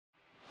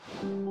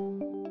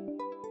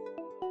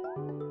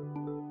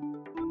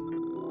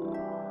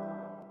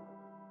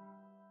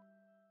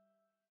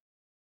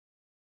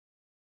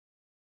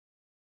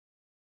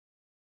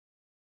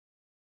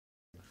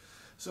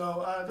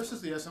This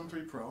is the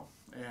SM3-PRO,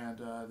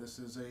 and this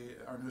is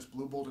our newest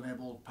Blue Bolt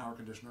enabled power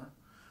conditioner.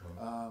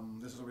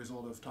 This is a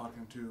result of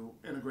talking to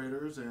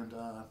integrators and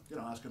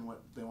asking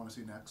what they want to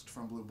see next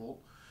from Blue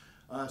Bolt.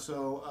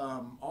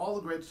 All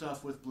the great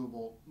stuff with Blue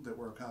Bolt that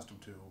we're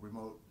accustomed to: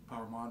 remote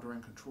power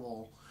monitoring,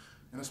 control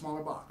in a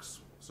smaller box.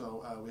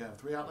 We have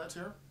 3 outlets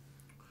here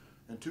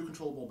and 2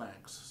 controllable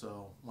banks.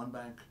 So one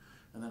bank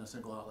and then a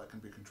single outlet can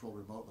be controlled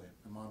remotely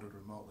and monitored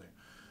remotely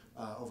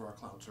over our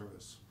cloud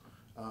service.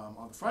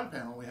 On the front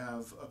panel, we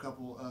have a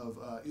couple of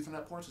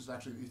Ethernet ports. It's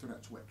actually an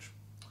Ethernet switch.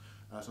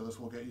 So this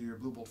will get you your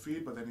Blue Bolt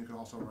feed, but then you can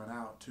also run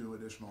out to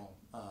additional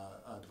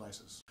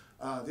devices.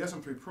 The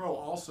SM3-PRO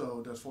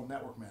also does full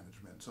network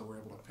management, so we're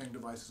able to ping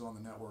devices on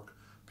the network,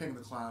 ping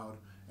the cloud,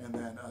 and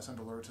then send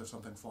alerts if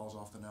something falls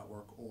off the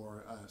network,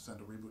 or send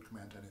a reboot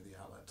command to any of the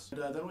outlets.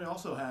 And then we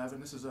also have,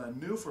 and this is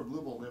new for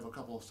Blue Bolt, we have a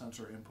couple of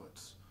sensor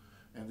inputs.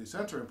 And the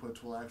sensor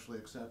inputs will actually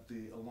accept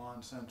the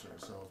Elan sensor.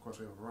 So of course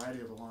we have a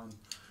variety of Elan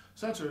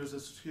sensors.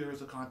 This here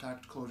is a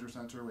contact closure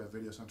sensor. We have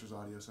video sensors,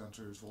 audio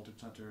sensors, voltage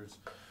sensors.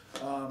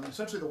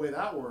 Essentially the way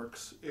that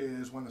works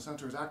is when the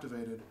sensor is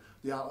activated,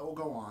 the outlet will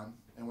go on,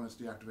 and when it's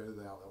deactivated,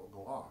 the outlet will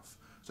go off.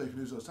 So you can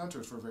use those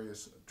sensors for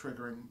various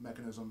triggering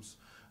mechanisms.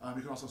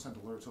 You can also send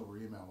alerts over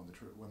email when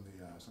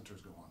the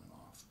sensors go on and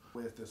off.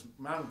 With this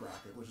mounting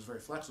bracket, which is very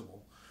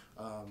flexible,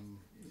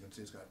 you can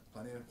see it's got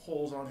plenty of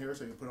holes on here,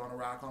 so you can put it on a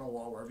rack, on a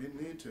wall, wherever you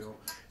need to.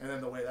 And then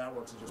the way that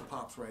works, it just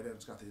pops right in.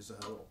 It's got these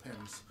little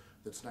pins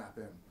that snap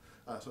in.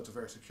 So it's a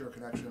very secure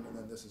connection, and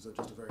then this is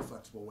just a very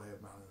flexible way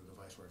of mounting the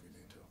device wherever you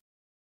need to.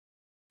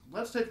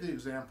 Let's take the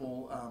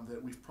example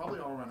that we've probably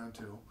all run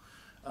into,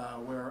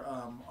 where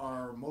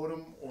our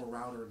modem or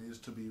router needs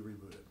to be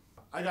rebooted.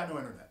 I got no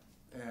internet,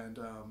 and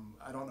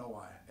I don't know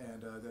why.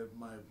 And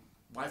my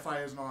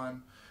Wi-Fi isn't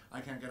on,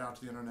 I can't get out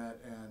to the internet,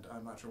 and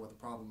I'm not sure what the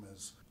problem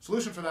is.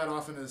 Solution for that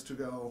often is to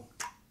go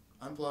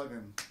unplug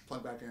and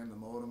plug back in the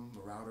modem,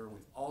 the router.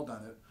 We've all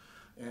done it.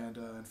 And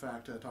in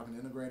fact, talking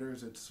to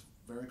integrators, it's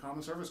a very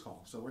common service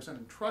call. So we're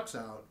sending trucks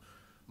out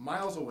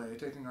miles away,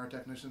 taking our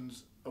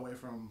technicians away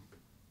from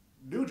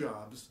new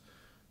jobs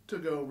to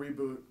go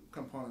reboot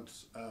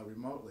components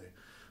remotely.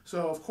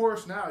 So of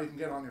course now you can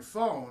get on your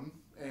phone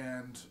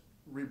and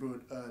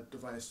reboot a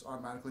device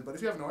automatically, but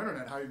if you have no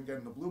internet, how you can get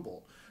into Blue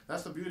Bolt?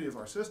 That's the beauty of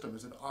our system,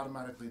 is it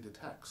automatically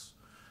detects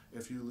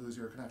if you lose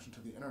your connection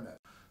to the internet.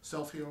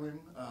 Self-healing,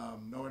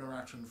 no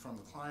interaction from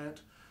the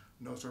client,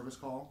 no service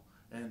call,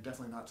 and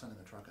definitely not sending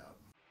a truck out.